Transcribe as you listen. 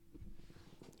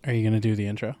Are you going to do the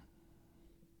intro?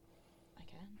 I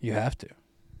can. You have to.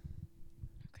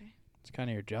 Okay. It's kind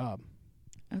of your job.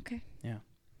 Okay. Yeah.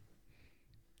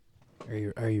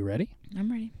 Are you ready?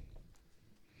 I'm ready.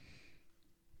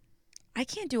 I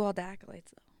can't do all the accolades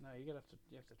though. No, you have to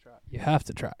try. You have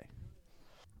to try.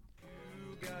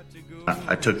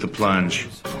 I took the plunge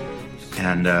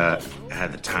and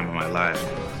had the time of my life.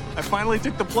 I finally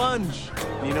took the plunge.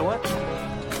 And you know what?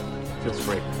 Feels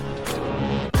great.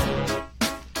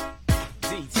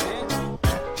 D10.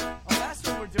 Oh, that's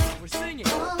what we're doing. We're singing.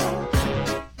 Y'all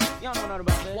know nothing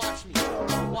about this. Watch me.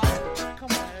 Watch me.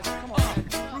 Come on, Ed. Come on, Ed.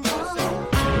 Prove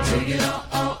yourself. Take it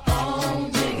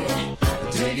on, dig it.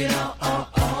 Take it on,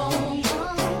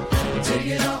 take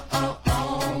it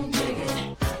on, dig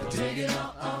it. Take it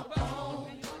on.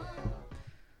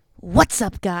 What's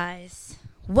up, guys?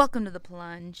 Welcome to The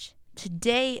Plunge.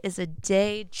 Today is a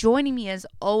day. Joining me as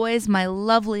always, my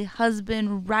lovely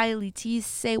husband, Riley T.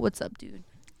 Say what's up, dude.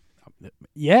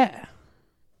 Yeah.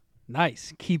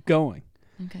 Nice. Keep going.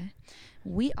 Okay.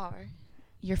 We are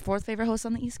your fourth favorite host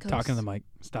on the East Coast. Talking to the mic.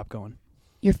 Stop going.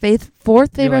 Your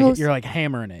fourth favorite host. You're like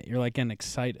hammering it. You're like getting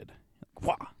excited.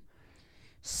 Wow.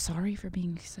 Sorry for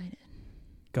being excited.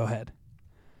 Go ahead.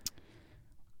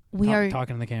 We are.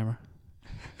 Talking to the camera.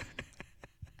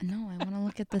 No, I want to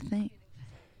look at the thing.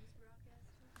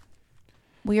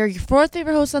 We are your fourth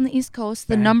favorite host on the East Coast,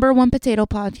 the Bang. number one potato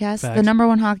podcast, Facts. the number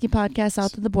one hockey podcast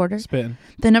south of the border, Spitting.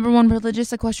 the number one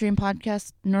religious equestrian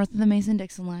podcast north of the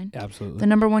Mason-Dixon line, Absolutely. the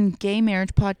number one gay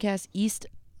marriage podcast east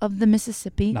of the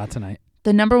Mississippi, Not tonight.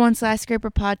 the number one skyscraper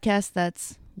podcast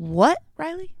that's what,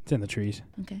 Riley? It's in the trees.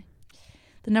 Okay.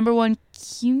 The number one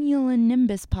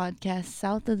cumulonimbus podcast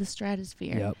south of the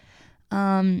stratosphere.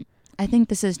 Yep. I think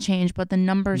this has changed, but the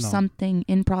number No. something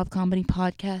improv comedy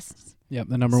podcasts. Yep.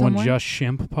 The number Somewhere? one Just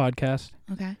Shimp podcast.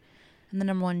 Okay. And the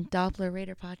number one Doppler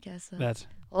Raider podcast. So. That's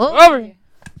Oh!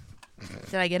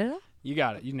 Did I get it all? You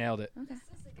got it. You nailed it. Okay.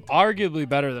 Arguably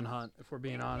better than Hunt, if we're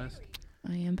being honest.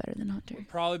 I am better than Hunter.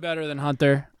 Probably better than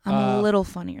Hunter. I'm a little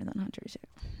funnier than Hunter,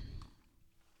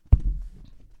 too.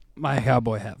 My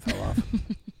cowboy hat fell off.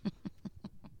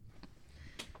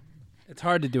 It's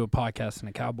hard to do a podcast in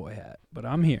a cowboy hat, but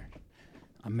I'm here.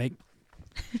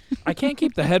 I can't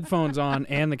keep the headphones on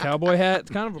and the cowboy hat.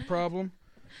 It's kind of a problem.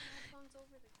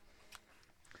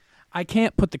 I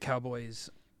can't put the cowboys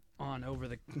on over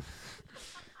the...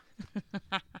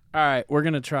 All right, we're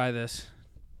going to try this.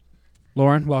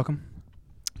 Lauren, welcome.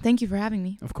 Thank you for having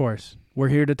me. Of course. We're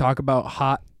here to talk about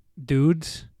hot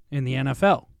dudes in the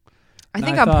NFL. I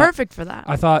think I I'm thought- perfect for that.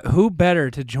 I thought, who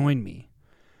better to join me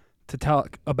to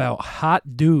talk about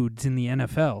hot dudes in the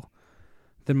NFL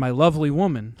than my lovely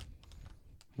woman,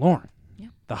 Lauren, Yeah.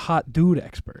 the hot dude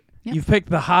expert. Yeah. You've picked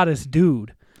the hottest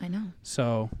dude, I know.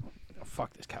 so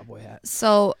fuck this cowboy hat.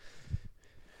 So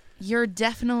you're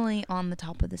definitely on the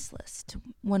top of this list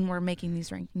when we're making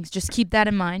these rankings. Just keep that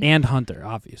in mind. And Hunter,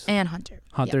 obviously. And Hunter.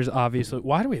 Hunter's obviously.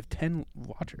 Why do we have 10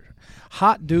 watchers?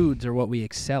 Hot dudes are what we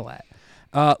excel at.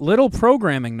 Little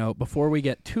programming note before we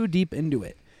get too deep into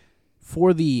it.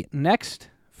 For the next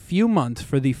few months,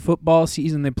 for the football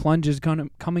season, the Plunge is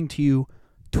coming to you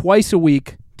twice a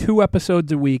week, 2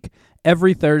 episodes a week.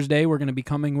 Every Thursday, we're going to be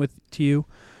coming to you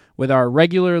with our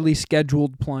regularly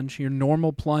scheduled Plunge, your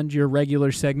normal Plunge, your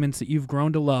regular segments that you've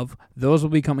grown to love. Those will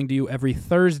be coming to you every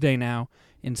Thursday now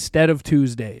instead of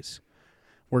Tuesdays.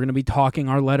 We're going to be talking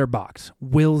our letterbox.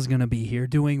 Will's going to be here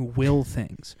doing Will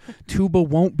things. Tuba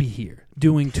won't be here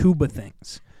doing Tuba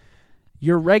things.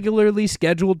 Your regularly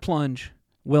scheduled Plunge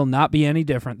will not be any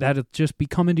different. That'll just be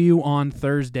coming to you on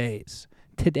Thursdays.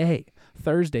 Today,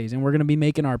 Thursdays. And we're going to be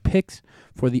making our picks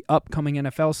for the upcoming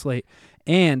NFL slate.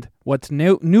 And what's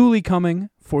newly coming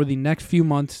for the next few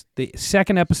months, the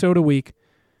second episode a week,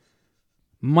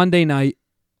 Monday night,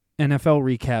 NFL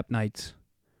recap nights.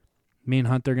 Me and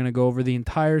Hunter are going to go over the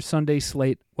entire Sunday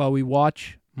slate while we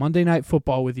watch Monday Night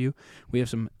Football with you. We have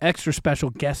some extra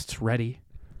special guests ready.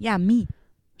 Yeah, me.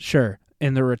 Sure.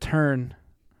 And the return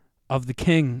of the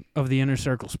king of the Inner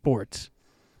Circle Sports,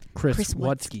 Chris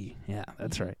Watsky. Yeah,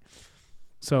 that's right.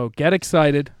 So get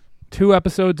excited. 2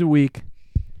 episodes a week.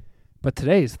 But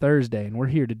today is Thursday, and we're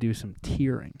here to do some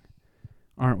tearing.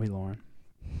 Aren't we, Lauren?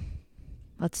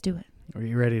 Let's do it. Are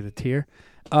you ready to tear?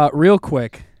 Real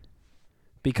quick,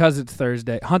 because it's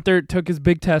Thursday, Hunter took his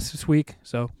big test this week,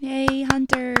 so... Yay,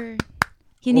 Hunter.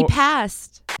 He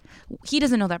passed. He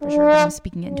doesn't know that for sure, but I'm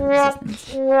speaking it into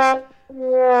existence.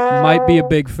 Might be a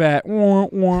big fat wah,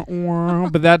 wah, wah,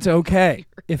 but that's okay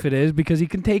if it is, because he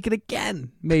can take it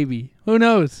again, maybe. Who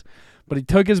knows? But he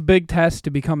took his big test to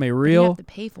become a You real have to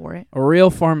pay for it.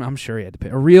 I'm sure he had to pay.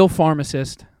 A real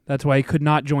pharmacist. That's why he could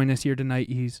not join us here tonight.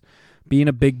 He was being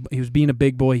a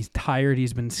big boy. He's tired.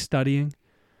 He's been studying.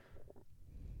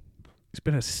 He's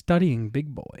been a studying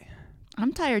big boy.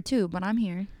 I'm tired too, but I'm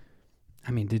here.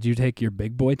 I mean, did you take your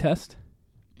big boy test?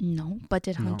 No, but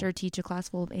did No. Hunter teach a class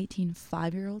full of 18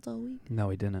 5-year-olds all week? No,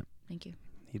 he didn't. Thank you.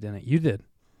 He didn't. You did.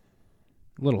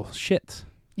 Little shits.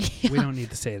 Yeah. We don't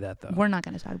need to say that, though. We're not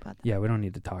going to talk about that. Yeah, we don't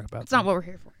need to talk about That's that. not what we're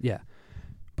here for. Yeah.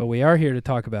 But we are here to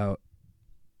talk about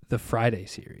the Friday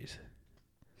series.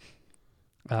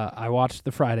 I watched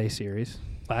the Friday series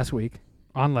last week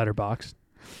on Letterboxd.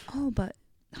 Oh, but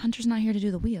Hunter's not here to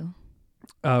do the wheel.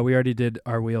 We already did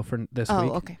our wheel for this Oh,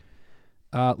 week. okay.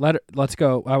 Let's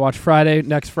go. I watched Friday,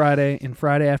 next Friday, and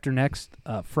Friday after next.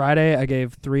 Friday, I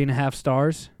gave 3.5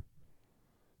 stars.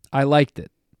 I liked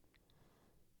it.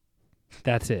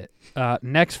 That's it.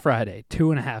 Next Friday,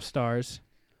 2.5 stars.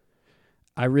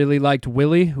 I really liked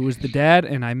Willie, who was the dad,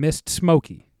 and I missed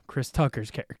Smokey, Chris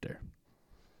Tucker's character.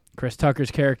 Chris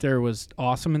Tucker's character was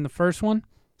awesome in the first one,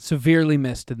 severely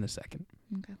missed in the second.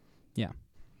 Okay. Yeah.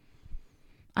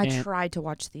 I And- tried to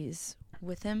watch these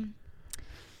with him.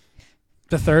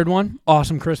 The third one,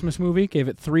 awesome Christmas movie, gave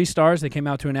it 3 stars. They came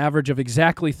out to an average of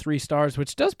exactly 3 stars,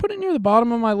 which does put it near the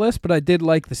bottom of my list, but I did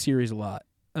like the series a lot.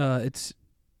 It's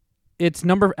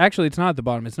not at the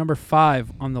bottom. It's number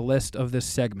 5 on the list of this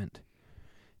segment.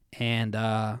 And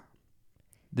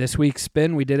this week's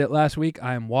spin, we did it last week.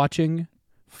 I am watching,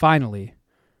 finally,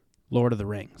 Lord of the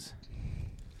Rings.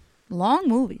 Long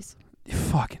movies.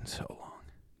 Fucking so long.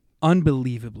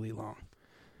 Unbelievably long.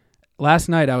 Last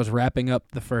night I was wrapping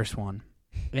up the first one.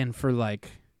 And for like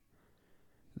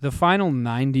the final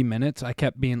 90 minutes, I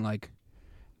kept being like,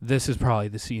 this is probably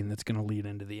the scene that's going to lead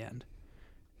into the end.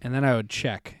 And then I would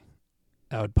check.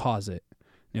 I would pause it.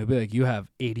 And it would be like, you have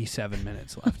 87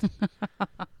 minutes left.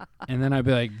 And then I'd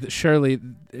be like, surely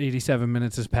 87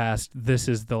 minutes has passed. This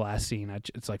is the last scene.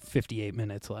 It's like 58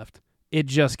 minutes left. It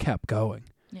just kept going.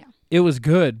 Yeah. It was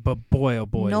good, but boy, oh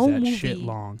boy, No is that movie shit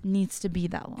long. needs to be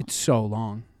that long. It's so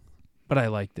long. But I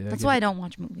liked it. That's why I don't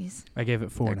watch movies. I gave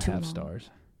it They're too 4.5 long. stars.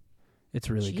 It's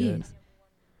really good. Jeez.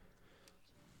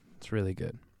 It's really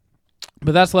good.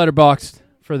 But that's Letterboxd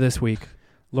for this week.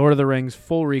 Lord of the Rings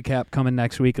full recap coming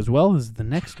next week, as well as the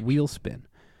next wheel spin.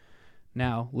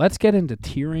 Now, let's get into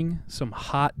tiering some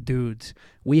hot dudes.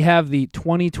 We have the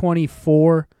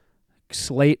 2024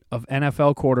 slate of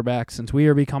NFL quarterbacks since we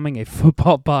are becoming a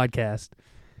football podcast.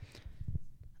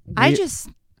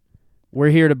 We're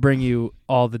here to bring you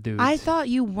all the dudes. I thought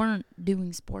you weren't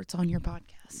doing sports on your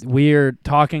podcast. We're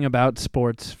talking about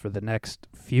sports for the next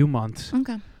few months.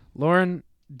 Okay. Lauren,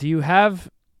 do you have...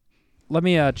 Let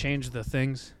me change the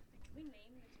things.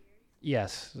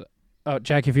 Yes. Oh,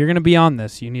 Jack, if you're going to be on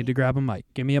this, you need to grab a mic.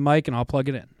 Give me a mic and I'll plug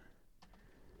it in.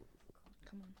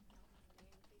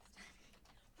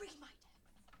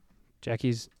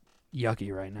 Jackie's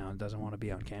yucky right now and doesn't want to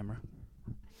be on camera.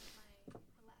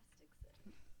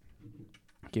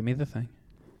 Give me the thing.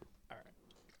 All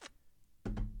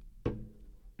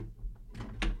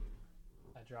right.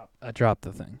 I dropped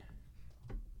the thing.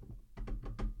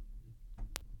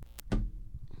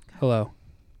 Hello.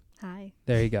 Hi.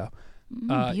 There you go.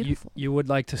 Beautiful. You would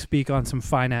like to speak on some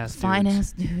fine-ass dudes.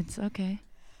 Fine-ass dudes. Okay.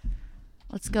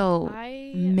 Let's go.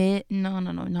 Mid. No,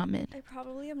 not mid. I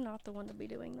probably am not the one to be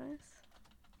doing this.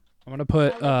 I'm going to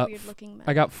put... I like weird-looking men.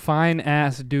 I got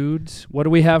fine-ass dudes. What do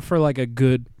we have for like a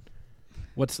good...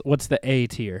 What's the A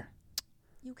tier?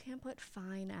 You can't put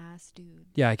fine ass dude.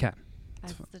 Yeah, I can.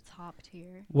 That's the top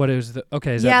tier. What is the...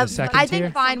 Okay, is Yeah, that the second I tier?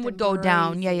 think fine would go Something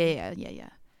down. crazy. Yeah.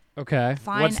 Okay.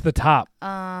 Fine. What's the top?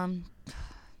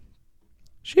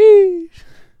 Sheesh.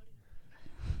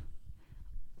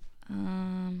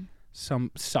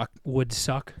 Some would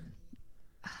suck.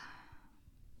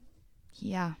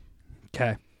 Yeah.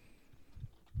 Okay.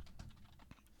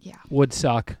 Yeah. Would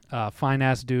suck. Fine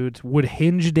ass dudes. Would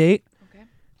hinge date. Okay.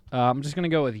 I'm just gonna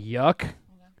go with yuck.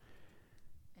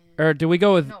 Or do we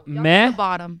go with No, meh? yuck's the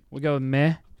bottom. We go with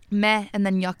meh. Meh, and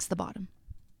then yuck's the bottom.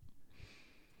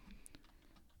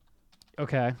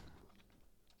 Okay.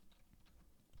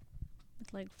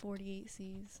 With like 48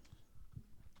 C's.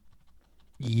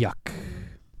 Yuck.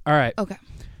 All right. Okay.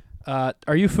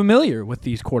 Are you familiar with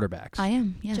these quarterbacks? I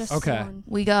am. Yes. Just Okay. one.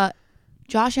 We got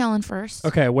Josh Allen first.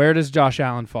 Okay. Where does Josh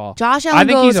Allen fall? Josh Allen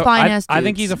goes fine-ass dudes. I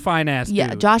think he's a fine ass dude.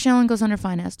 Yeah, Josh Allen goes under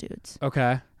fine-ass dudes.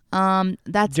 Okay.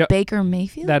 That's Jo- Baker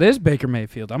Mayfield. That is Baker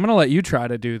Mayfield. I'm gonna let you try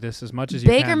to do this as much as you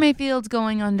Baker can. Mayfield's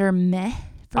going under meh.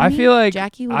 For I me. feel like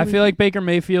Jackie, what I do we feel like think? Baker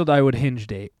Mayfield. I would hinge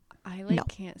date. I No.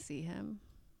 can't see him.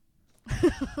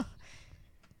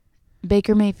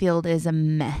 Baker Mayfield is a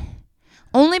meh.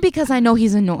 Only because I know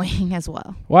he's annoying as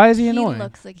well. Why is he He annoying?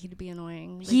 looks like he'd be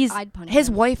annoying. Like, He's I'd punch his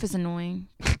him. wife is annoying.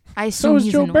 I So assume is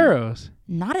he's Joe annoying. Burrows.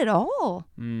 Not at all.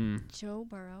 Joe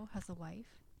Burrow has a wife.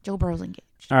 Joe Burrow's engaged.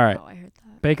 All right. Oh, I heard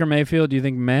that. Baker Mayfield, do you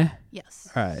think meh? Yes.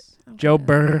 All right. Okay. Joe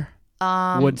Burr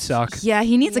Would would suck. Yeah,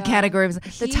 he needs a Yeah. category. The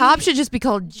He- top should just be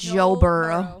called Joe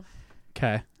Burrow.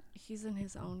 Okay. He's in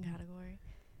his own category.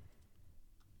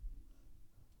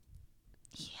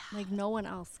 Yeah. Like no one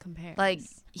else compares. Like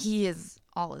he is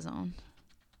all his own.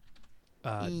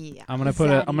 Yeah. I'm gonna put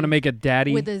a. I'm gonna Zaddy. make a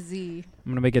daddy. with a Z.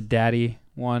 I'm gonna make a daddy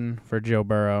one for Joe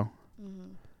Burrow.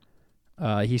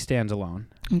 Mm-hmm. He stands alone.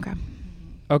 Okay.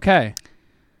 Okay.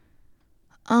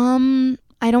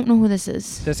 I don't know who this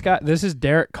is. This guy. This is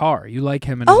Derek Carr. You like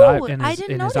him in his, Oh, in I his,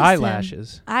 didn't in his notice him.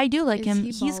 eyelashes. I do like Is him.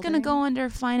 he He's gonna balding? go under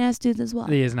fine ass dudes as well.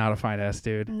 He is not a fine ass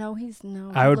dude. No, he's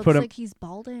no. I he would looks put him- like he's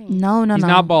balding. No, He's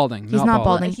not balding. He's not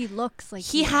balding. Like, he looks like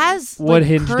He is. has Would like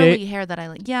Hinge curly date- hair that I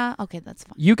like. Yeah. Okay, that's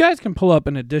fine. You guys can pull up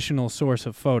an additional source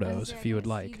of photos if you would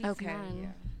like. Okay.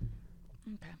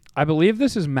 Okay. I believe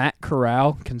this is Matt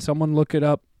Corral. Can someone look it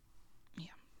up? Yeah.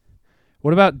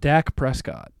 What about Dak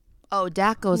Prescott? Oh,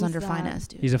 Dak goes Who's under that? fine ass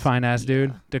dude. He's a fine ass dude.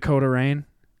 Yeah. Dakota Rain.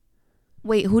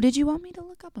 Wait, who did you want me to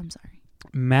look up? I'm sorry.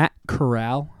 Matt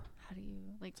Corral. How do you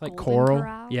like? It's like Golden coral.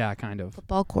 Corral? Yeah, kind of.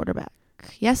 Football quarterback.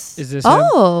 Yes. Is this him?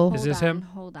 Oh. Is this Hold on, him?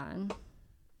 Hold on.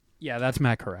 Yeah, that's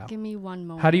Matt Corral. Give me one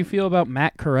moment. How do you feel about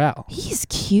Matt Corral? He's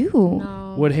cute.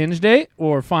 No. Would Hinge date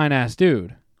or fine ass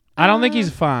dude? I don't think he's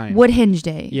fine. Would Hinge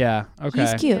date. Yeah.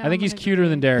 Okay. cute. I think I'm he's gonna cuter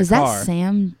than agree. Derek Is that Carr.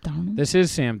 Sam Darnold? This is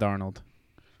Sam Darnold.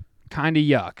 Kind of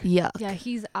yuck. Yuck. Yeah,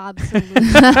 he's absolutely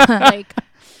like.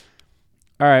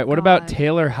 All right. What about God.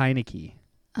 Taylor Heineke?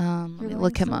 Let You're me going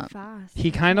look him so up. Fast.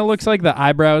 He kind of looks like the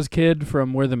eyebrows kid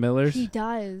from We're the Millers. He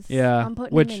does. Yeah. I'm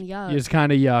putting which him in yuck. is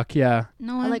kind of yuck. Yeah.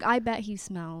 No, Like I bet he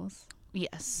smells.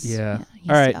 yes. Yeah. he's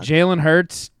All right. yuck. Jalen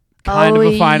Hurts. Kind of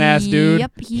a fine ass dude.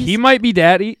 Yep. He might be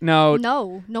daddy. No.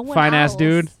 No one fine ass else.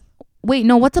 dude. Wait,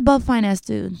 no. What's above fine ass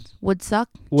dude? Would suck.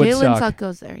 Would Jalen suck. suck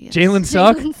goes there. Yes. Jalen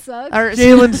suck. Jalen sucks. Or-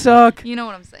 Jalen suck. You know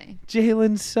what I'm saying?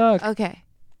 Jalen suck. Okay.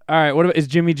 All right. What about is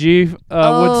Jimmy G would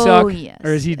Oh, suck yes,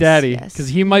 or is he yes, daddy? yes. Because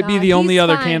he might be Nah, the only he's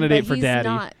other fine, candidate but for he's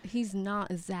daddy. He's not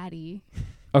zaddy.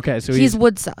 Okay, so He's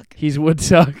would suck. he's would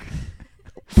suck.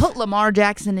 Put Lamar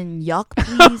Jackson in yuck,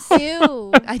 please.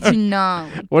 Ew. I do not.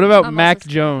 What about I'm Mac also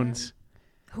scared. Jones?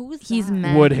 Who's He's that?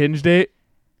 mad. Would Hinge date?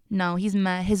 No, he's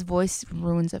mad. His voice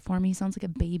ruins it for me. He sounds like a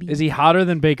baby. Is he hotter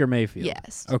than Baker Mayfield?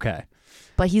 Yes. Okay.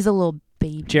 But he's a little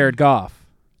baby. Jared Goff.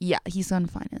 Yeah, he's gonna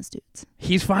find his dudes.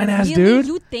 He's fine ass Really? dude.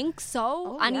 You think so?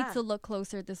 Oh, I yeah. need to look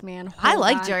closer at this man. I Hold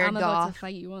like on. Jared I'm about Goff. to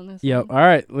fight you on this. Yep. one. All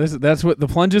right. Listen, that's what the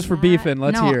plunge is for Matt- beefing.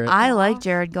 Let's no, hear it. I like Goff?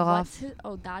 Jared Goff.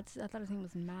 What's his, I thought his name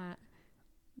was Matt.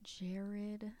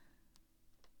 Jared.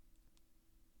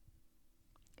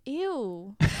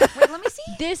 Ew. Wait, let me see.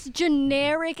 This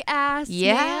generic ass man.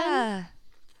 Yeah,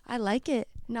 I like it.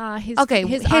 Nah, his Okay,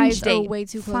 his Hinge eyes are date. way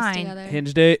too close Fine. together.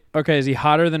 Hinge date. Okay. Is he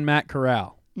hotter than Matt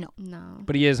Corral? No.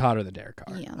 But he is hotter than Derek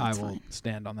Carr. Yeah, I that's will fine.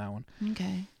 stand on that one.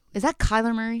 Okay. Is that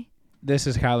Kyler Murray? This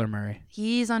is Kyler Murray.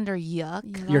 He's under yuck.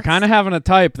 Yeah, You're that's- kind of having a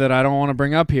type that I don't want to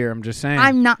bring up here. I'm just saying.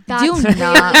 I'm not. That's Do very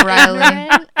not, Riley.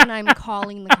 ignorant, and I'm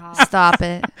calling the cops. Stop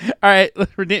it. All right.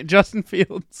 Justin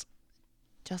Fields.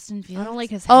 Justin Fields. I don't like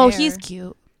his hair. Oh, he's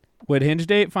cute. Would Hinge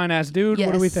date? Fine ass dude.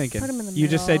 What are we Yes. thinking? Put him in the You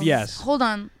just said middle. yes. Hold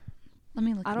on. Let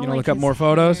me look. I at don't You gonna like look up his more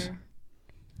photos? hair.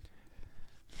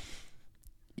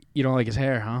 You don't like his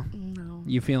hair, huh? No.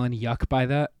 You feeling yuck by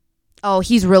that? Oh,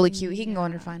 he's really cute. He can go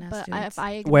under Yeah, fine ass But dudes. if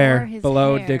I ignore Where? his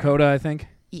Below hair, Dakota, I think.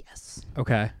 Yes.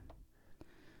 Okay.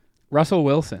 Russell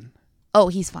Wilson. Oh,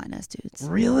 he's fine ass dudes.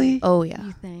 Really? Oh yeah.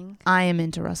 You think? I am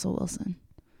into Russell Wilson.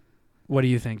 What do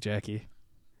you think, Jackie?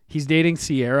 He's dating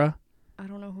Sierra. I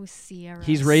don't know who Sierra.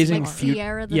 He's is. raising like fu-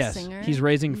 Sierra the yes, singer. he's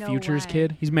raising No Future's way.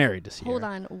 kid. He's married to Sierra. Hold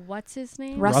on. What's his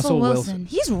name? Russell Russell Wilson. Wilson.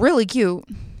 He's really cute.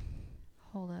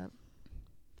 Hold up.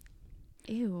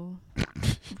 Ew.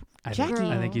 I Jackie. think,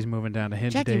 I think he's moving down to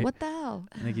Hinge Jackie, date. what the hell?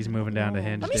 I think he's moving down to No.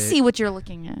 Hinge Let me date. see what you're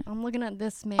looking at. I'm looking at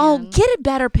this man. Oh, get a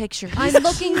better picture. I'm He's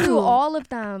looking cute. through all of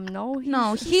them. No,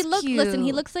 No, he he's look. Listen, he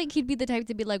cute. looks like he'd be the type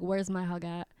to be like, "Where's my hug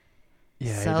at?"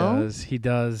 Yeah, So? he does. He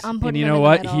does. I'm And putting you him know in the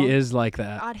what? middle. He is like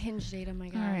that. I'd hinge date him, I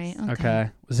guess. All right. Okay.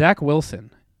 Zach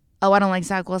Wilson. Oh, I don't like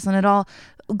Zach Wilson at all.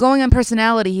 Going on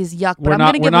personality, he's yuck. But We're I'm not.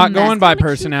 gonna We're give not him going meh. by kinda cute,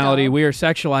 personality. though. We are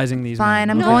sexualizing these Fine, men.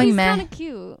 I'm No, going he's meh. kind of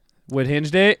cute. Would Hinge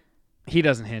date? He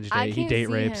doesn't Hinge I date. He can't date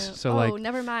see rapes. him. So oh, like,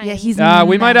 never mind. Yeah, he's.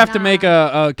 we might have to Nah. make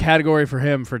a category for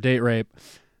him for date rape.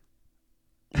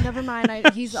 Never mind.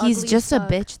 He's ugly He's as just a fuck.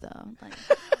 bitch though. Like,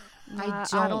 Nah, I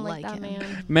I don't don't like like that him.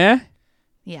 man. Meh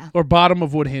yeah. or bottom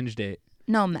of would Hinge date.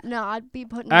 No, meh. No, I'd be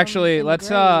putting. Actually, him in the let's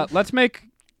grave. let's make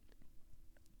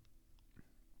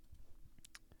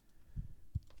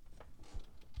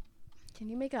Can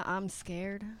you make a I'm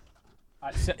scared?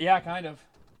 Yeah, kind of.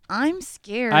 I'm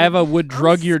scared. I have a would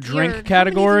drug I'm your scared. How drink many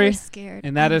category, people are scared?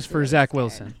 and that I'm is for really Zach scared.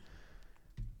 Wilson.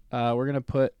 We're going to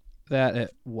put that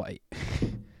at white.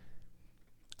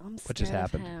 I'm What just scared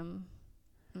of happened? him.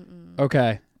 Mm-mm.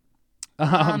 Okay.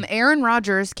 Aaron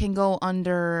Rodgers can go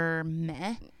under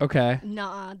meh. Okay.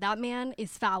 Nuh-uh. That man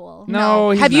is foul.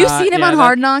 No, he's have you not. seen him Yeah, on that-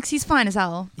 Hard Knocks? He's fine as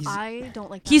hell. I don't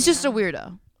like that He's just a man.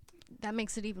 weirdo. That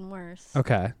makes it even worse.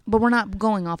 Okay. But we're not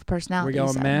going off personality. We're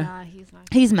going so. meh? Nah, he's not.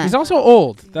 He's meh. He's also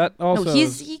old. That also. no,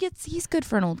 he's good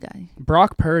for an old guy.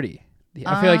 Brock Purdy.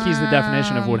 I feel like he's the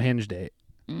definition of would hinge date.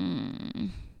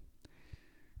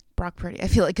 Brock Purdy. I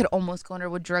feel like could almost go under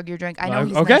would drug your drink. I know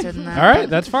he's okay. nicer than that. All right,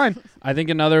 that's fine. I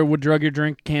think another would drug your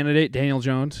drink candidate, Daniel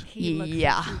Jones. He looks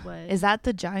Yeah. like he would. Is that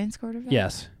the Giants quarterback?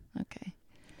 Yes. Okay.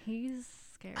 He's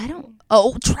scary. I don't.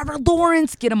 Oh, Trevor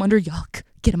Lawrence. Get him under yuck.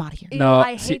 Get him out of here. Ew, No,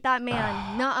 I see- hate that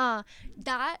man. Nuh-uh.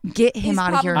 That Get him He's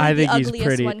out of here. probably I think the he's ugliest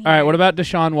pretty. one All right, what here. about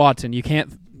Deshaun Watson? You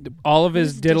can't. All of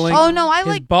his Who's diddling. Oh no, I his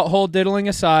like. butthole diddling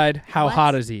aside, how What?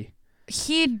 hot is he?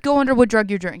 He'd go under would drug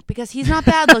your drink because he's not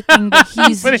bad looking, but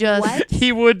he's But just. What?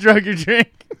 He would drug your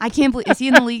drink. I can't believe. Is he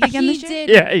in the league again he this year?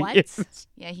 did Yeah, he what? is.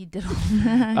 Yeah, he did.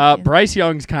 Bryce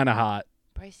Young's kind of hot.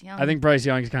 Bryce Young. I think Bryce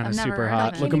Young's kind I've of never super heard of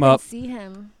hot. him. Look Can't him even up. See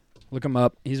him. Look him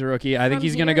up. He's a rookie. I think From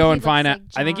he's gonna here, go he and find. looks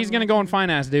like I think he's John gonna go and Legend. find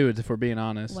ass dudes. If we're being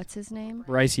honest. What's his name?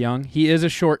 Bryce Young. He is a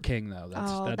short king though. That's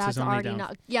that's his only already down.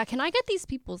 not. Yeah, can I get these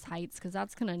people's heights? Because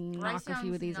that's gonna Bryce knock a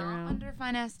few Young's of these not around. under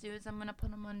fine ass dudes. I'm gonna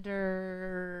put him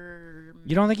under.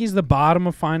 You don't think he's the bottom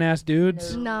of fine ass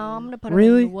dudes? No, I'm gonna put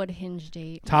Really? him in the wood hinge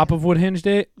date. Top of would hinge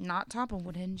date. Not top of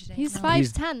Woodhinge. He's no.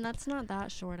 5'10". That's not that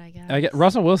short, I guess. I get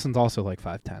Russell Wilson's also like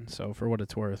 5'10", so for what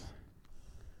it's worth.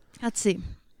 Let's see.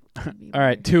 All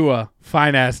right, Tua,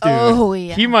 fine ass dude. Oh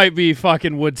yeah. He might be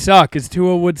fucking would suck. Is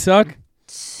Tua would suck?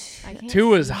 I can't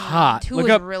Tua's see him. hot. Tua's look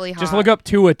up, really hot. just look up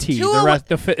Tua T. Tua the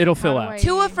rest, it'll fill How do out. I-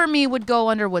 Tua for me would go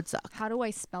under would suck. How do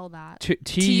I spell that?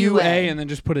 TUA and then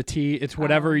just put a T. It's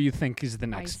whatever Oh. you think is the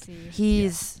I next. see.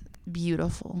 He's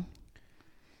beautiful.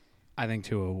 I think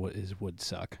Tua would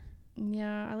suck.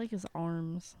 Yeah, I like his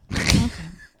arms.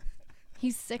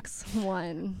 He's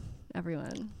 6'1",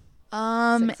 everyone.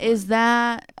 6'1". Is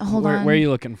that hold on? Where are you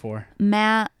looking for?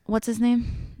 Matt, what's his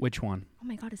name? Which one? Oh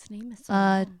my god, his name is so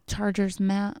long. Chargers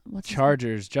Matt. What's his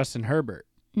Chargers. Justin Herbert.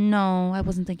 name? No, I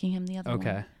wasn't thinking him. The other one.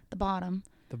 Okay. The bottom.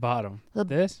 The bottom. The-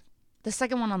 This? The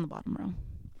second one on the bottom row.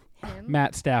 Him?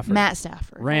 Matt Stafford. Matt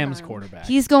Stafford. Rams on. quarterback.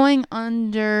 He's going I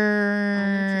under.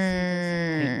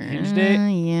 Hinge date?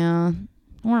 Yeah.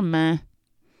 Or meh.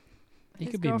 He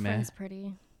His could be meh. girlfriend's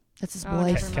pretty. That's his Oh,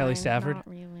 wife. never Kelly mind, Stafford? Not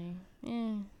really.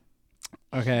 Eh.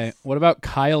 Okay. What about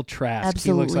Kyle Trask?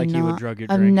 Absolutely he looks like not. he would drug your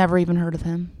I've drink. never even heard of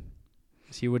him.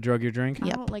 He would drug your drink? I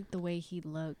Yep. don't like the way he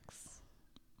looks.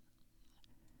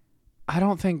 I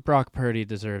don't think Brock Purdy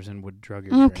deserves and would drug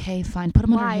your drink. Okay, fine. Put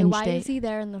him under Why? hinge Why date. is he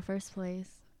there in the first place?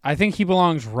 I think he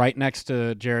belongs right next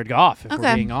to Jared Goff, if we're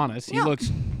Okay. being honest. He Yeah.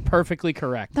 looks perfectly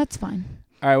correct. That's fine.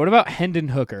 All right, what about Hendon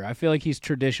Hooker? I feel like he's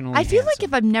traditionally I feel like handsome.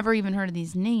 if I've never even heard of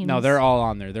these names. No, they're all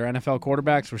on there. They're NFL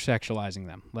quarterbacks. We're sexualizing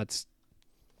them. Let's.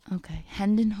 Okay.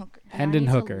 Hendon Hooker. Hendon I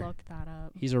need Hooker. To look that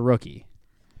up. He's a rookie.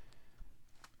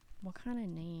 What kind of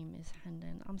name is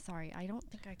Hendon? I'm sorry, I don't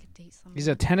think I could date someone. He's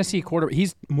a with that Tennessee name. quarterback.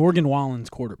 He's Morgan Wallen's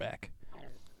quarterback.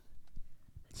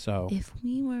 So If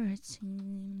we were a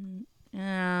team.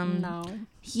 No,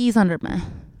 He's under meh.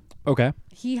 okay,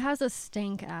 he has a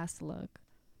stank ass look.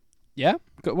 yeah.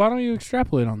 Why don't you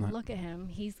extrapolate on that? Look at him.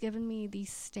 He's giving me the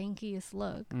stankiest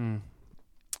look.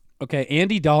 Okay,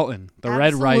 Andy Dalton, the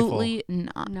Red Rifle. Absolutely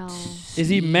not. No. Is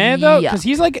he mad though? Yeah.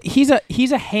 Because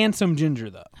he's a handsome ginger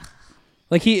though.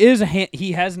 Like he is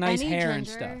he has nice Any hair and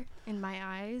ginger stuff. in my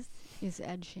eyes is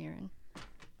Ed Sheeran.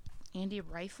 Andy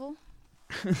Rifle?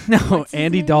 No, What's his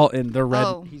Andy name? Dalton, the red.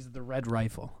 Oh. He's the Red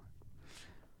Rifle.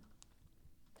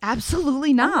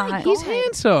 Absolutely not. He's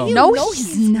handsome. No, No,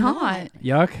 he's he's not.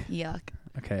 Yuck. Yuck.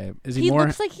 Okay, is he, He more?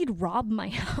 looks like he'd rob my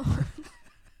house.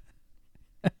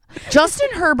 Justin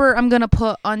Herbert, I'm gonna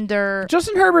put under.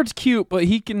 Justin Herbert's cute, but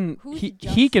he can Who's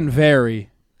he can vary.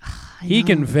 I He know.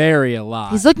 can vary a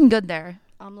lot. He's looking good there.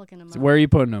 I'm looking him up. So where are you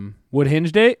putting him? Would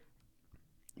hinge date?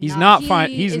 He's Nah, not he fine.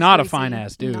 He's is not a greasy. fine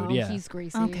ass dude. No, yeah. he's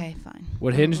greasy. Okay, fine.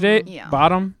 Would hinge date? Yeah.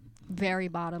 Bottom. Very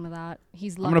bottom of that.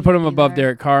 He's. I'm gonna put him above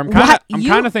Derek Carr. I'm What?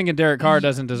 kind of thinking Derek Carr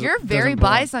doesn't deserve. You're very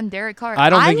biased on Derek Carr. I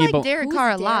don't think he like bel- Derek Who's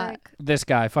Carr a lot. This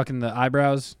guy, fucking the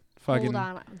eyebrows, fucking. Hold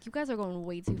on, you guys are going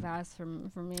way too fast for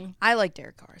me. I like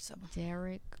Derek Carr. So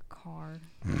Derek Carr.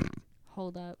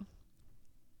 Hold up.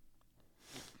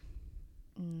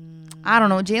 I don't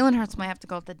know. Jalen Hurts might have to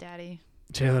go with the daddy.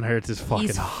 Jalen Hurts is fucking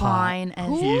He's hot. fine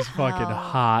as He's fucking hell.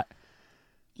 hot.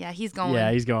 Yeah, he's going.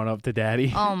 Yeah, he's going up to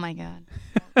daddy. Oh my god.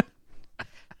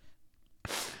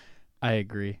 I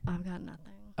agree. I've got nothing.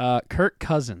 Kirk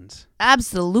Cousins.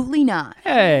 Absolutely not.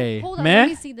 Hey, Hold on, meh. let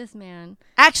me see this man.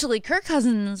 Actually, Kirk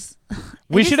Cousins.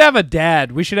 We should have a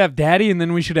dad. We should have daddy, and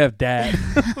then we should have dad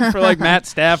for like Matt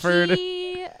Stafford.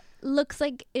 He looks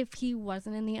like if he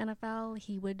wasn't in the NFL,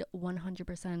 he would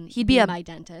 100% He'd be a- my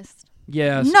dentist.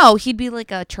 Yes. No, he'd be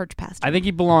like a church pastor. I think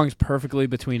he belongs perfectly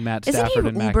between Matt Isn't Stafford he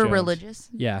and Mac uber Jones. religious?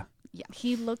 Yeah.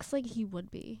 He looks like he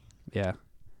would be. Yeah.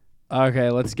 Okay,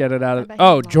 let's get it out I of. bet he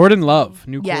Oh, loves Jordan me. Love,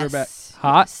 new quarterback. Yes.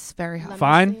 Hot? Yes, very hot. Let me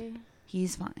Fine. see.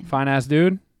 He's fine. Fine ass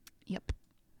dude. Yep.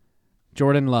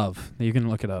 Jordan Love. You can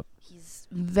look it up. He's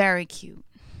very cute.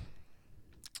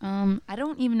 I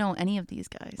don't even know any of these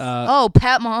guys. Uh,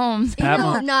 Pat Mahomes. Pat Ew,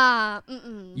 Mah- nah.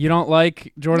 Mm-mm. You don't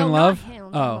like Jordan No, Love? not him. I'm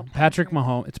Oh, talking about Patrick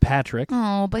Mahomes. It's Patrick.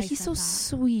 Oh, but I he's said so that.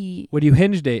 sweet. Would you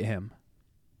hinge date him?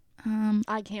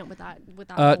 I can't with that.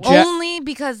 Ja- Only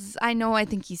because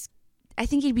I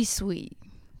think he'd be sweet.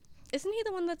 Isn't he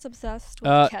the one that's obsessed with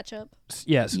Uh, ketchup?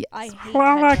 Yes. Yeah. I hate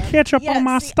Well, I ketchup. ketchup Yeah, on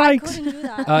my see, I steaks. couldn't do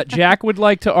that. Jack would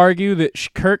like to argue that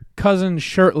Kirk Cousins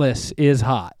shirtless is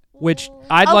hot, which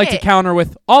I'd like to Okay. counter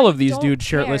with all of these Don't dudes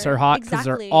shirtless care. are hot because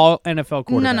Exactly. they're all NFL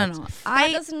quarterbacks. No.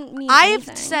 that doesn't mean I've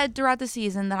anything. said throughout the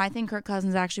season that I think Kirk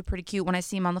Cousins is actually pretty cute when I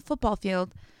see him on the football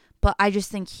field, but I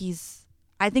just think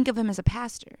I think of him as a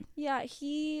pastor. Yeah,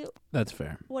 he That's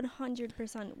fair.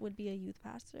 100% would be a youth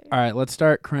pastor. All right, let's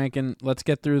start cranking. Let's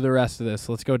get through the rest of this.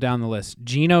 Let's go down the list.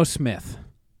 Geno Smith.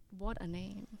 What a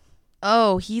name.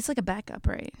 Oh, he's like a backup,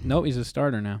 right? Nope, he's a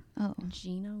starter now. Oh.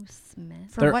 Geno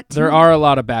Smith. For what There team? are a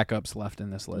lot of backups left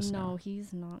in this list. No, now.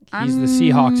 he's not. He's the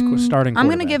Seahawks starting I'm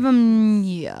gonna quarterback. give him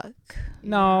yuck.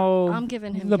 No, I'm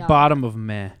giving him the yuck. bottom of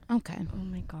meh. Okay. Oh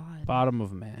my god. Bottom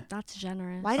of meh. That's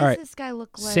generous. Why does All right. this guy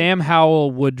look like Sam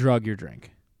Howell would drug your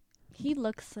drink. He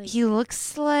looks like He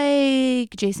looks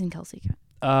like Jason Kelsey.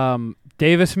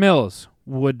 Davis Mills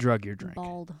would drug your drink.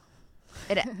 bald.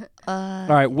 All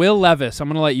right, Will Levis. I'm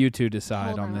gonna let you two decide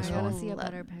Hold on this I gotta one. see a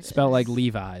better picture. Spelled like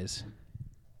Levi's.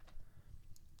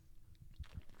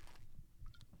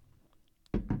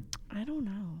 I don't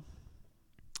know.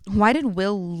 Why did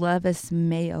Will Levis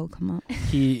Mayo come up?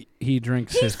 He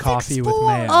drinks his He's coffee with 6'4".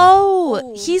 mayo.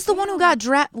 Oh, he's the one who got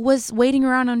was waiting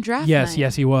around on draft yes, night.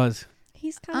 yes, he was.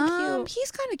 He's kind of cute.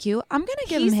 He's kind of cute. I'm gonna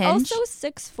give He's him Hinge. also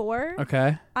 6'4".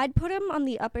 Okay, I'd put him on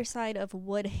the upper side of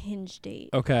Wood Hinge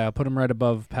Date. okay. I'll put him right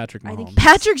above Patrick I think Mahomes.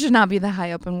 Patrick should not be that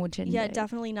high up in Wood Hinge. Yeah,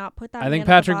 definitely not. Put that. I think man at the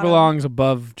Patrick bottom. belongs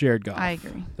above Jared Goff. I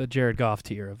agree. The Jared Goff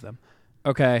tier of them.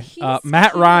 Okay, He's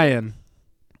Matt cute. Ryan.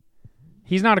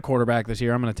 He's not a quarterback this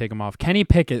year. I'm going to take him off. Kenny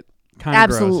Pickett. Kind of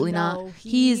Absolutely No, not.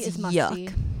 he He's is musty.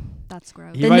 yuck. That's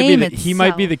gross. He The might name be he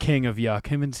might be itself. the king of yuck.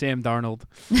 Him and Sam Darnold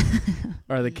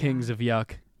are the kings of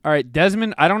yuck. All right,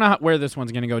 Desmond. I don't know where this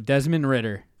one's going to go. Desmond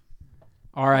Ritter.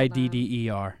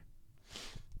 Ridder.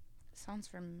 Sounds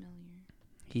familiar.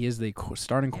 He is the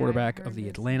starting quarterback heard of the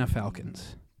this Atlanta name.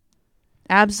 Falcons.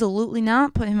 Absolutely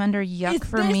not. Put him under yuck Is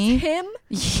for this me. him?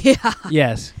 Yeah.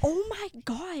 Yes. Oh my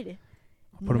god.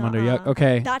 Put him under Nuh-uh. yuck.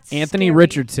 Okay. That's Anthony scary.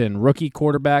 Richardson, rookie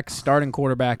quarterback, starting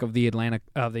quarterback of the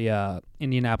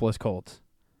Indianapolis Colts.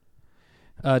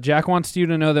 Jack wants you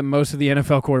to know that most of the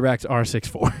NFL quarterbacks are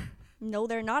 6'4". No,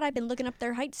 they're not. I've been looking up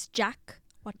their heights, Jack.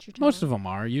 Watch your Most of them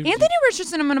are. Anthony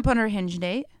Richardson, I'm gonna put under Hinge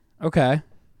Date. Okay.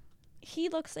 He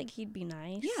looks like he'd be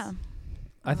nice. Yeah.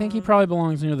 I think he probably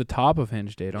belongs near the top of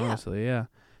Hinge Date, honestly. Yeah.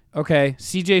 Okay.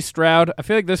 CJ Stroud. I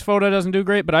feel like this photo doesn't do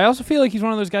great, but I also feel like he's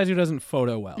one of those guys who doesn't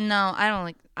photo well. No, I don't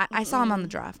like. I saw him on the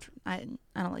draft. I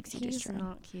don't like CJ He's Stroud.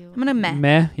 not cute. I'm gonna meh.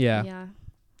 Meh. Yeah. Yeah.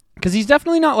 Because he's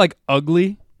definitely not like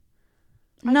ugly.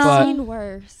 No. But- I've seen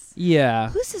worse. Yeah.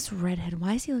 Who's this redhead?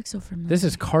 Why does he look so familiar? This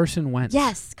is Carson Wentz.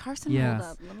 Yes, Carson. Yeah. Wentz.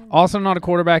 Hold up. Let me Also not a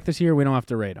quarterback this year. We don't have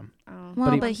to rate him. Oh.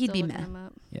 Well, he- but he'd Still be looking meh. him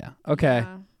up. Yeah. Okay.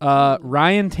 Yeah.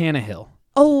 Ryan Tannehill.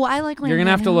 Oh, I like Ryan. You're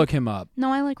gonna have to Tannehill. look him up.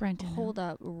 No, I like Ryan Tannehill. Hold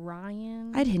up,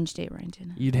 Ryan. I'd Hinge Date Ryan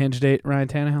Tannehill. You'd Hinge date Ryan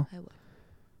Tannehill. I would.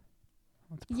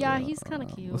 Let's put, Yeah, he's kinda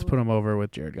cute. Let's put him over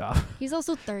with Jared Goff. He's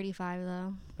also 35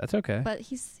 though, That's okay. but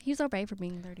he's alright for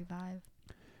being 35.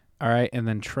 All right, and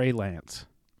then Trey Lance.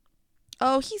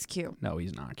 Oh, he's cute. No,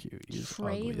 he's not cute. He's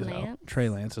Trey ugly as hell. Lance? Trey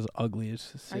Lance is ugly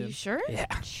as Are you sin. sure? Yeah.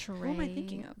 Trey. Who am I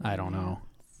thinking of? I don't know.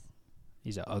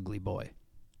 He's an ugly boy.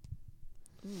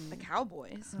 The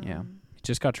Cowboys. Yeah. He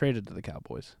just got traded to the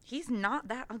Cowboys. He's not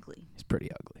that ugly. He's pretty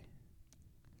ugly.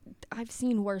 I've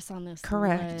seen worse on this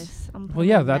Correct. list. I'm Well, putting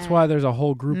yeah, that's meh. why there's a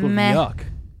whole group of Meh. yuck.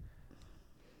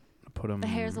 Put him. The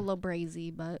hair's a little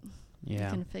brazy, but Yeah.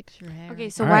 you can fix your hair. Okay,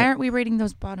 so All why right. aren't we rating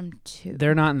those bottom two?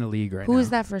 They're not in the league right Who now. is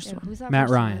that first Yeah, one? who's that Matt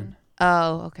first Ryan. one?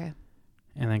 Oh, okay.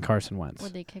 and then Carson Wentz.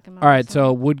 Would they kick him out? All or right,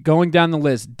 so going down the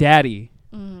list, daddy.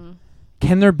 something?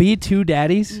 Can there be two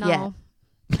daddies? No.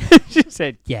 Yeah. She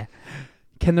said, yeah.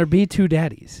 Can there be two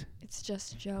daddies? It's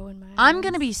just Joe and my. I'm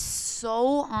gonna be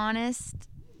so honest.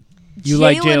 You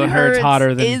like Jalen Hurts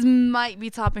hotter than- might be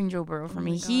topping Joe Burrow for Oh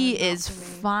me. my He God, not is for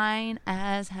me. fine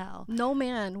as hell. No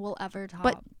man will ever top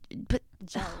But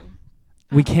Joe.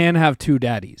 We can have two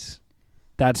daddies.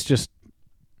 That's just.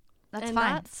 that's and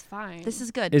fine. That's fine. This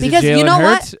is good Is because it Jalen you know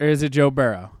Hurts what? or is it Joe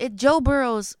Burrow? Joe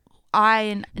Burrow's eye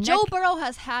and Joe neck- Burrow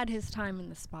has had his time in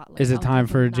the spotlight. Is it I'll time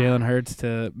give for him that. Jalen Hurts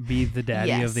to be the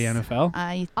daddy of the Yes. NFL?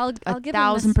 I'll give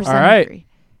him this 1,000% All right. agree.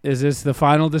 Is this the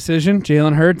final decision?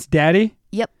 Jalen Hurts, daddy?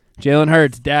 Yep. Jalen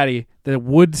Hurts, daddy. The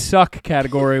would suck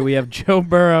category. We have Joe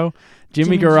Burrow,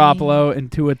 Jimmy Jimmy G. Garoppolo,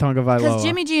 and Tua Tagovailoa. Because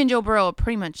Jimmy G and Joe Burrow are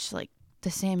pretty much like the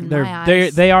same in They're my they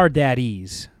eyes. they are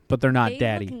daddies, but they're not They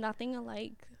daddy. look nothing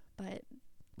alike, but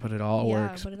But it all yeah,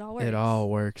 works. but it all works. It all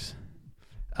works.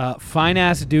 Fine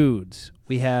ass dudes.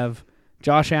 We have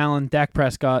Josh Allen, Dak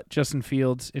Prescott, Justin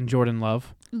Fields, and Jordan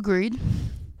Love. Agreed.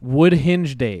 Would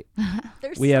hinge date.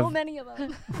 There's we so have- many of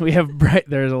them. We have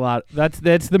there's a lot. That's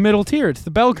the middle tier. It's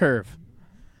the bell curve.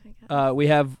 We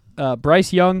have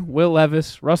Bryce Young, Will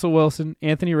Levis, Russell Wilson,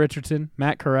 Anthony Richardson,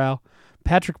 Matt Corral,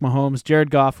 Patrick Mahomes, Jared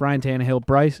Goff, Ryan Tannehill,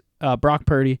 Brock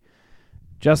Purdy,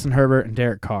 Justin Herbert, and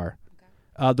Derek Carr.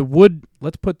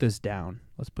 Let's put this down.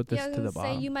 Let's put this Yeah, I was to the gonna say,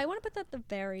 bottom. you might want to put that at the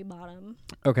very bottom.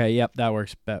 Okay, yep, that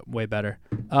works way better.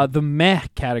 The meh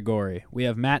category. We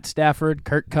have Matt Stafford,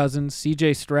 Kirk Cousins,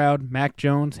 C.J. Stroud, Mac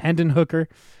Jones, Hendon Hooker,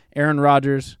 Aaron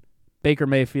Rodgers, Baker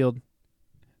Mayfield,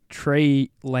 Trey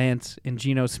Lance, and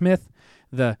Geno Smith.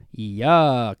 The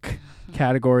yuck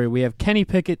category. We have Kenny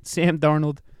Pickett, Sam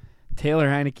Darnold, Taylor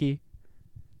Heineke,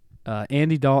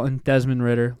 Andy Dalton, Desmond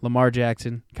Ritter, Lamar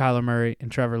Jackson, Kyler Murray,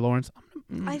 and Trevor Lawrence.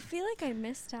 I feel like I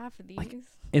missed half of these.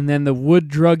 And then the would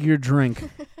drug your drink.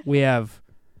 We have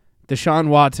Deshaun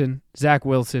Watson, Zach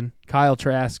Wilson, Kyle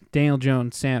Trask, Daniel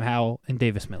Jones, Sam Howell, and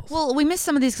Davis Mills. Well, we missed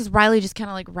some of these because Riley just kind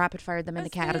of like rapid fired them I into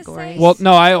was gonna categories. say- Well,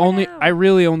 no, Slow down. I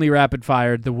really only rapid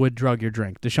fired the would drug your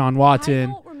drink. Deshaun I Watson,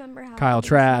 don't remember how Kyle these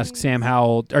Trask, names- Sam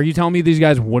Howell. Are you telling me these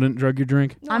guys wouldn't drug your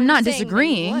drink? No, I'm not saying they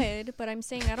disagreeing. would, but I'm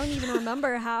saying I don't even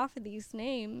remember half of these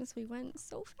names. We went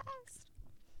so fast.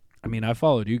 I mean, I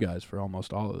followed you guys for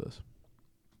almost all of this.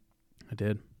 I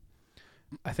did.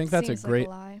 I think that's Seems a great.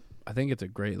 Like a lie. I think it's a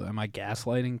great. Am I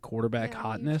gaslighting quarterback Yeah, you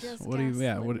hotness? just What do you?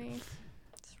 Yeah. gaslit What? me.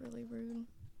 It's really rude.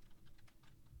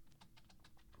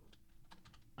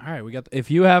 All right, we got.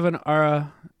 If you have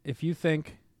if you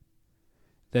think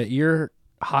that your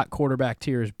hot quarterback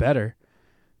tier is better,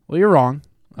 well, you're wrong.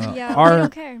 Yeah, I our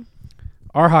don't care.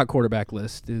 our hot quarterback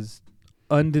list is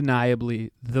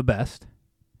undeniably the best,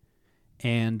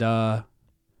 and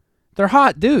they're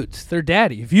hot dudes. They're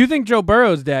daddy. If you think Joe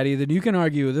Burrow's daddy, then you can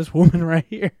argue with this woman right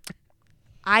here.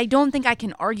 I don't think I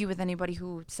can argue with anybody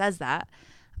who says that.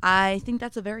 I think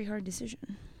that's a very hard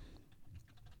decision.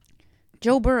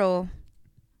 Joe Burrow,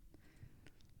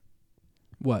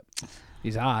 What?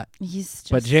 He's hot, he's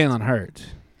just. but Jalen Hurts,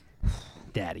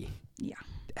 daddy. Yeah.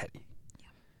 Daddy.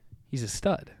 He's a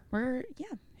stud. Yeah.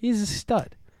 He's a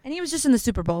stud. And he was just in the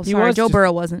Super Bowl. He Sorry, was Joe just-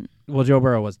 Burrow wasn't. Well, Joe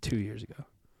Burrow was 2 years ago.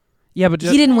 Yeah, but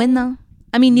He didn't win, though.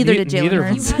 I mean, neither did Jalen neither of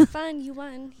You Hurts. had fun. You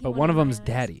won. You but won one of in my them's eyes.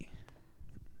 daddy.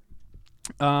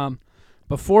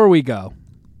 Before we go,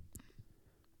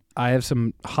 I have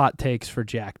some hot takes for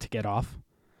Jack to get off.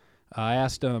 I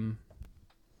asked him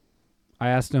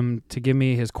to give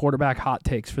me his quarterback hot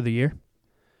takes for the year.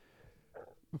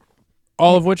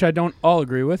 All of which I don't all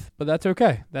agree with, but that's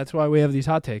okay. That's why we have these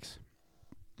hot takes.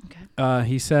 Okay.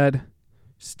 He said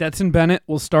Stetson Bennett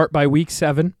will start by week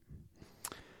 7.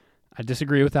 I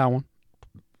disagree with that one.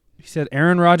 He said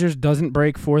Aaron Rodgers doesn't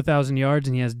break 4,000 yards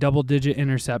and he has double-digit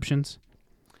interceptions.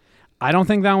 I don't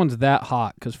think that one's that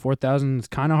hot because 4,000 is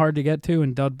kind of hard to get to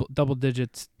and double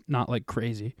digits not like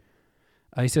crazy.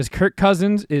 He says Kirk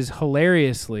Cousins is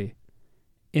hilariously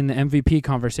in the MVP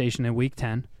conversation in week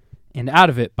 10 and out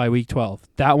of it by week 12.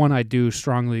 That one I do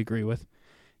strongly agree with.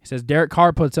 He says Derek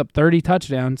Carr puts up 30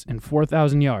 touchdowns and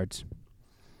 4,000 yards.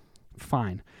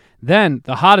 Fine. Then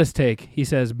the hottest take, he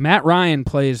says Matt Ryan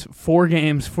plays 4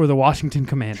 games for the Washington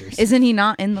Commanders. Isn't he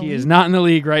not in the He league? is not in the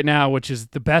league right now, which is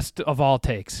the best of all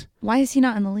takes. Why is he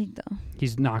not in the league, though?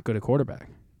 He's not good at quarterback.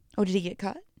 Oh, did he get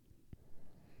cut?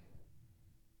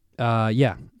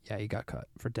 Yeah, he got cut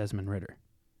for Desmond Ritter.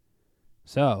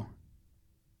 So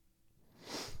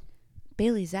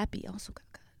Bailey Zappi also got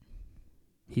cut.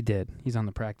 he did. He's on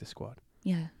the practice squad.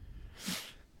 Yeah.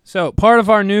 So part of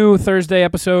our new Thursday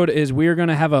episode is we're going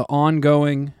to have an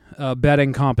ongoing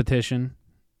betting competition.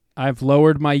 I've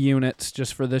lowered my units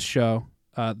just for this show.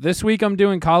 This week I'm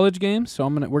doing college games, so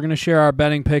we're gonna share our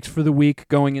betting picks for the week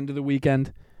going into the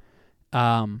weekend.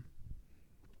 So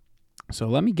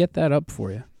let me get that up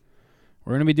for you.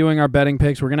 We're gonna be doing our betting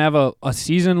picks. We're gonna have a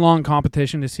season-long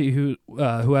competition to see who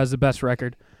has the best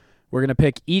record. We're gonna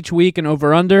pick each week an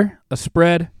over/under, a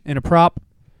spread, and a prop.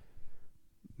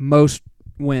 Most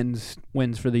wins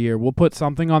for the year. We'll put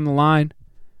something on the line,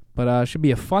 but it should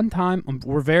be a fun time.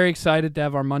 We're very excited to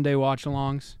have our Monday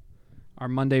watch-alongs, our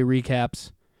Monday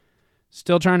recaps.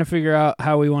 Still trying to figure out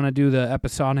how we want to do the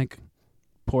episodic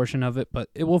portion of it, but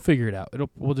we'll figure it out.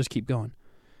 We'll just keep going.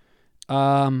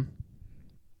 My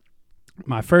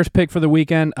first pick for the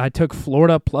weekend, I took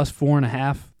Florida plus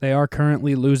 4.5. They are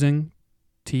currently losing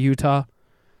to Utah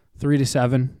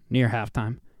 3-7 near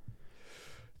halftime.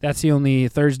 That's the only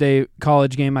Thursday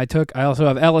college game I took. I also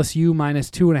have LSU minus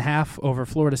 2.5 over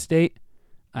Florida State.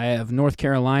 I have North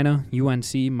Carolina,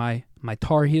 UNC, my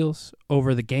Tar Heels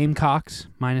over the Gamecocks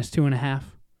minus 2.5.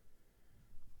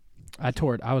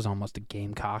 I was almost a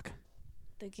Gamecock.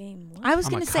 The game. What? I was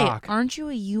I'm a going to say, cock. aren't you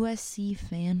a USC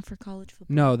fan for college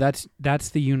football? No, that's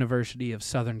the University of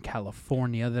Southern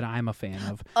California that I'm a fan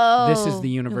of. Oh, This is the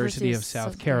University of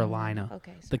South Carolina.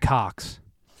 Okay. The Cox.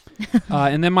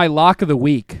 And then my lock of the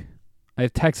week, I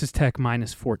have Texas Tech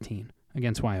minus 14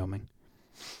 against Wyoming.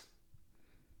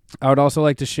 I would also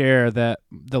like to share that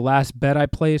the last bet I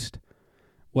placed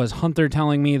was Hunter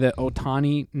telling me that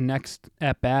Ohtani next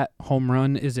at bat home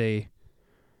run is a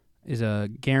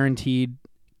guaranteed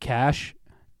cash,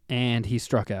 and he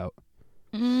struck out.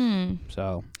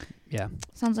 So, yeah.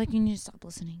 Sounds like you need to stop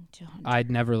listening to Hunter.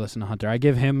 I'd never listen to Hunter. I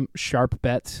give him sharp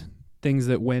bets, things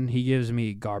that win. He gives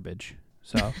me garbage.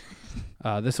 So,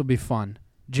 this will be fun.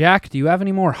 Jack, do you have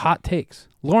any more hot takes?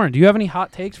 Lauren, do you have any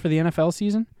hot takes for the NFL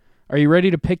season? Are you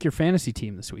ready to pick your fantasy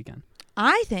team this weekend?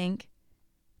 I think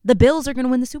the Bills are going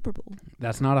to win the Super Bowl.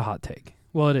 That's not a hot take.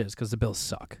 Well, it is because the Bills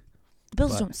suck. The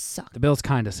Bills But don't suck. The Bills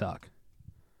kind of suck.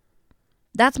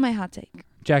 That's my hot take.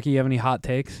 Jackie, you have any hot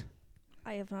takes?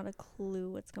 I have not a clue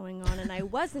what's going on, and I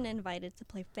wasn't invited to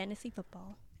play fantasy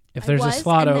football. If there's I was, a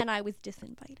slot and open, then I was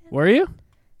disinvited. were you?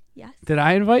 Yes. Did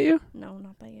I invite you? No,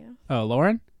 not by you. Oh,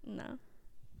 Lauren? No.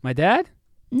 My dad?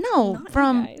 No, Not you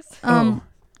from guys.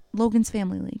 Logan's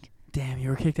Family League. Damn, you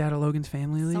were kicked out of Logan's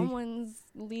Family League? Someone's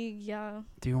league, yeah.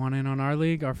 Do you want in on our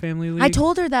league, our family league? I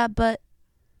told her that, but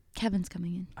Kevin's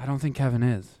coming in. I don't think Kevin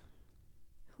is.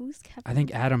 Who's Kevin? I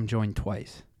think Adam joined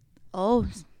twice. Oh,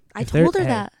 I If there- told her hey,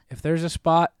 that. If there's a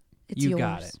spot, It's you yours.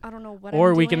 got it. I don't know what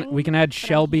Or I'm we doing, can add but I'm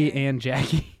Shelby here. and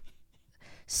Jackie.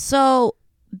 So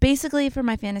basically, for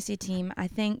my fantasy team, I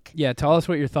think Yeah, tell us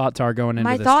what your thoughts are going into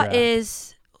my this thought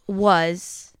draft.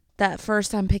 was that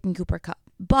first I'm picking Cooper Kupp,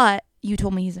 but you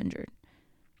told me he's injured.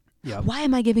 Yep. Why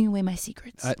am I giving away my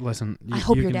secrets? Listen, I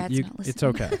hope you your can- dad's not It's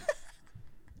listening. okay.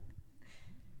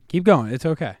 Keep going. It's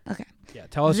okay. Okay. Yeah,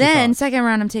 tell us your Then thoughts. second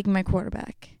round, I'm taking my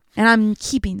quarterback, and I'm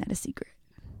keeping that a secret.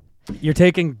 You're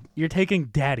taking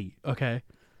Daddy, okay?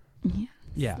 Yeah.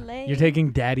 Yeah. Slay. You're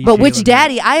taking Daddy. But which Jalen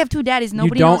daddy? I have two daddies.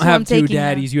 Nobody you don't knows who I'm have two taking now.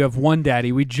 daddies. You have one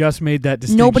daddy. We just made that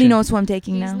distinction. Nobody knows who I'm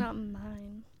taking He's now. not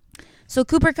mine. So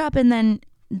Cooper Kupp, and then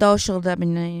those shall be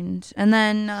named, and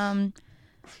then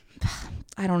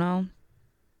I don't know.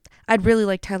 I'd really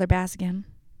like Tyler Bass again.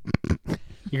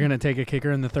 You're gonna take a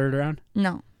kicker in the third round.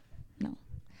 No.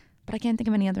 But I can't think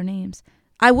of any other names.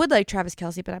 I would like Travis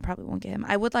Kelce, but I probably won't get him.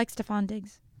 I would like Stephon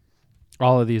Diggs.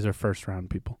 All of these are first round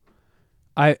people.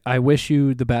 I wish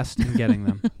you the best in getting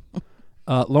them.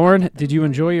 Lauren, did you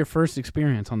enjoy your first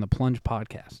experience on the Plunge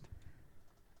podcast?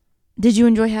 Did you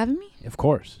enjoy having me? Of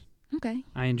course. Okay.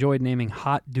 I enjoyed naming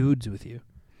hot dudes with you.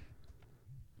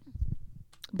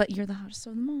 But you're the hottest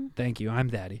of them all. Thank you. I'm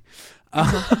Daddy.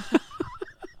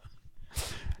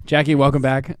 Jackie, welcome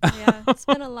back. Yeah, it's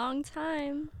been a long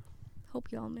time. Hope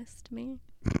you all missed me.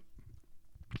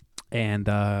 And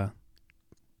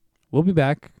we'll be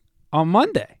back on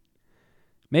Monday.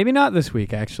 Maybe not this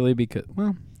week, actually, because,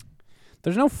 well,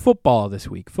 there's no football this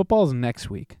week. Football's next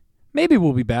week. Maybe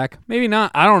we'll be back. Maybe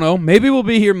not. I don't know. Maybe we'll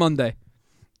be here Monday.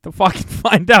 To fucking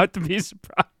find out, to be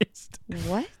surprised.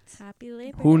 What? Happy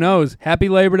Labor Who Day. knows? Happy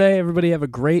Labor Day. Everybody have a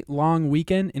great long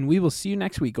weekend, and we will see you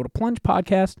next week. Go to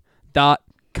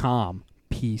plungepodcast.com.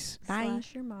 Peace. Bye.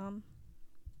 / your mom.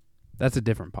 That's a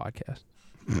different podcast.